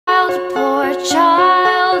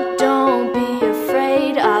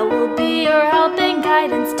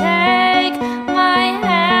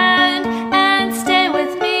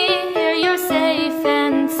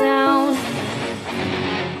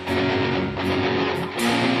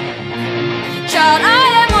child, I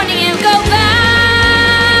am warning you, go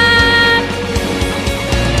back.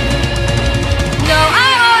 No, I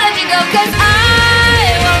won't let you go, 'cause I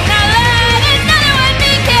won't not let another one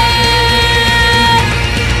be killed.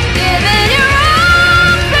 Give it your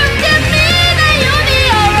all, prove to me that you'll be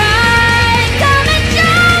alright. Come and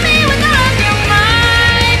show me what's on your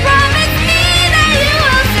mind. Promise me that you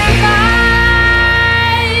will survive.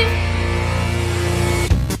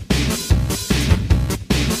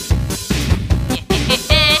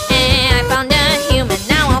 I found a human,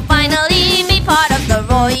 now I'll finally be part of the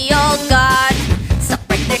royal guard.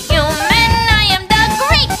 Separate the human, I am the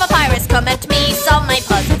great papyrus. Come at me, solve my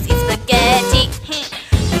puzzles, eat spaghetti.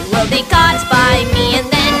 You will be caught by me, and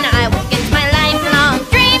then I will get my lifelong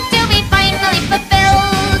dream to be finally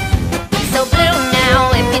fulfilled. Be so blue now,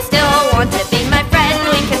 if you still want to be my friend,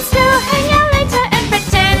 we can still hang out later and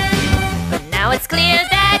pretend. But now it's clear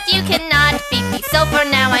that you cannot beat me, so for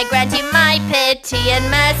now I grant you my pity and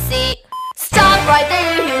mercy. Stop right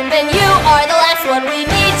there, human, you are the last one we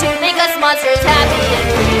need to make us monsters happy and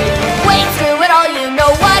free. Wait, screw it all, you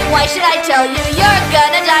know what? Why should I tell you? You're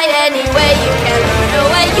gonna die anyway. You can't run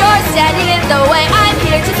away, you're standing in the way. I'm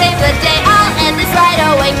here to save the day, I'll end this right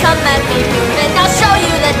away. Come at me, human, I'll show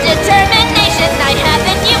you the determination I have,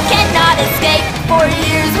 and you cannot escape. For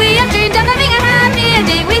years we have dreamed of having a happy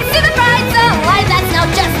ending. We'd see the bright sunlight that's now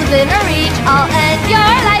just within our reach. I'll end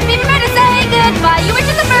your life, be prepared to say goodbye. You were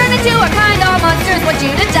just a burden to our kind, all monsters want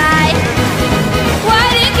you to die. Why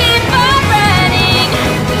do you keep on running?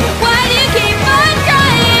 Why do you keep on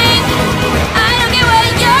trying? I don't get what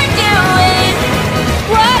you're doing.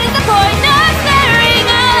 What is the point of staring?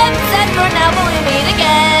 I'm set for now, but we'll meet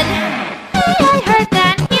again. I heard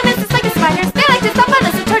that humans just like the spiders. They like to stomp on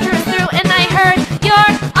us and torture us through. And I heard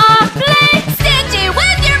you're awfully stingy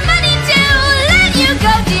with your money to let you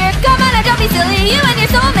go, dear. Come on, now don't be silly. You and your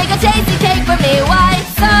soul make a tasty cake for me. Why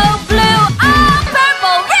so blue? All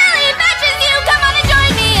purple really matches you. Come on and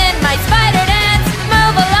join me in my spider dance.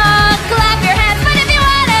 Move along, clap your hands. But if you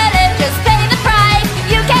wanna live, just pay the price.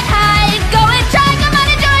 You can't hide, go and try. Come on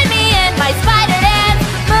and join me in my spider dance.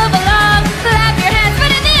 Move along, clap your hands.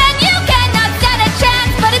 But in the end, you cannot stand a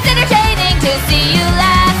chance. But it's entertaining to see you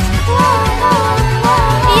last.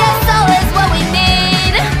 Yes, soul is what we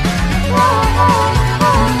need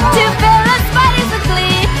to fill the spiders with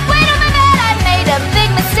glee. Wait a minute, I made a big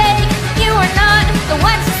mistake. You are not the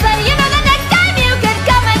one to slay. You know the next time you can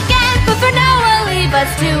come again. But for now, we'll leave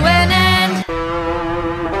us to an end.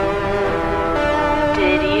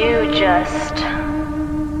 Did you just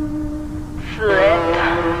flip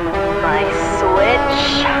my switch?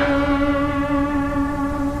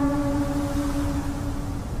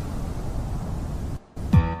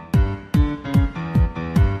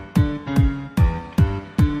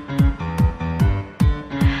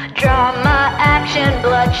 Drama, action,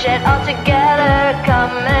 bloodshed all together.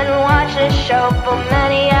 Come and watch this show for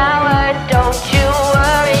many hours. Don't you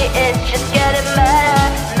worry, it's just getting better.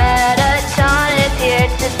 Metaton is here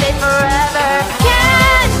to stay forever.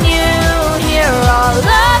 Can you hear all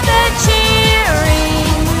of the cheering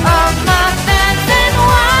of my fans and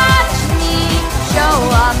watch me show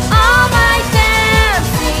off all my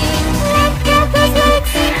dancing? Look at this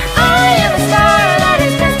legacy. I am a star that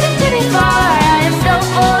is destined to be far. I am so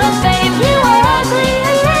full of fame. You are ugly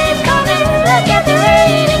and lame. Come and look at the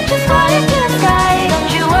rating, just fly into the sky. Don't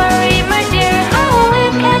you worry, my dear, I will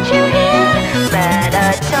live, can't you hear?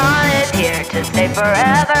 Metaton is here to stay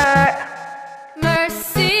forever.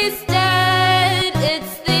 Mercy's dead,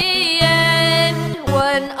 it's the end.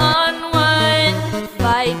 One-on-one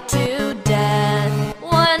fight to death.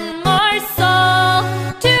 One more soul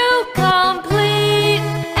to complete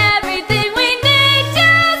everything we need to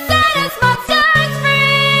set us monsters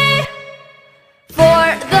free. For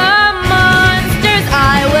the monsters,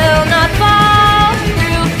 I will not fall.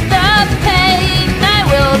 Through the pain, I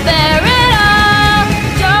will bear it all.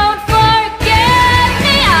 Don't forget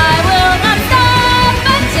me, I will not stop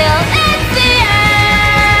until it's the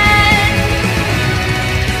end.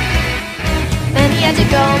 Many had to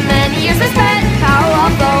go, many years were spent. Power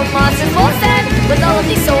will go, monsters will ascend. With all of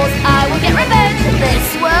these souls, I will get revenge. This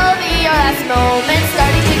will be your last moment.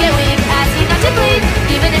 Starting to get weak, asking not to bleed.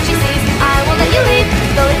 Even if she sees, I won't let you leave.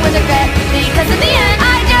 Filling with regret, because in the end,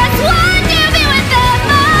 I just want to be with them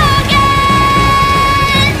again.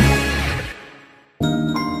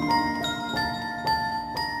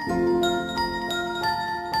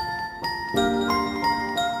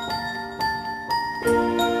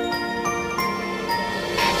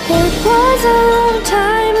 It was a long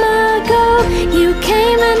time ago. You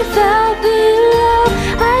came and fell below.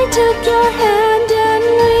 I took your hand and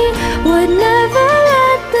we would never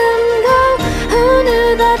let them go.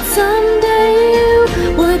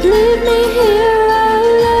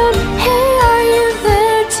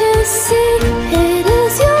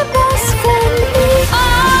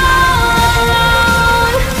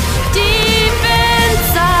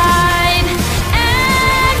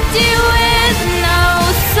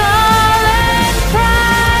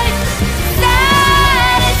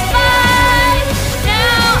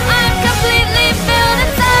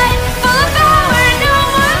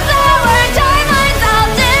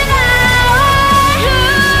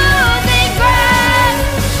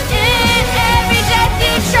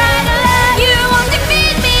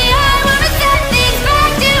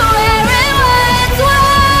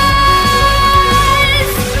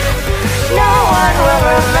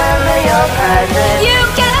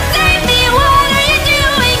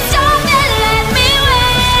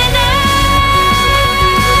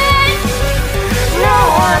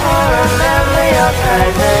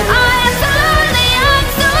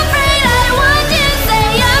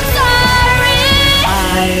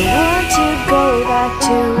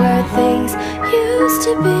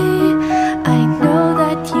 be. I know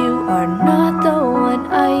that you are not the one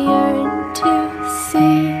I yearn to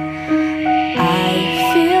see. I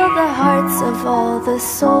feel the hearts of all the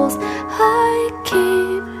souls I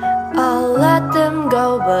keep. I'll let them go,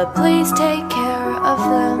 but please take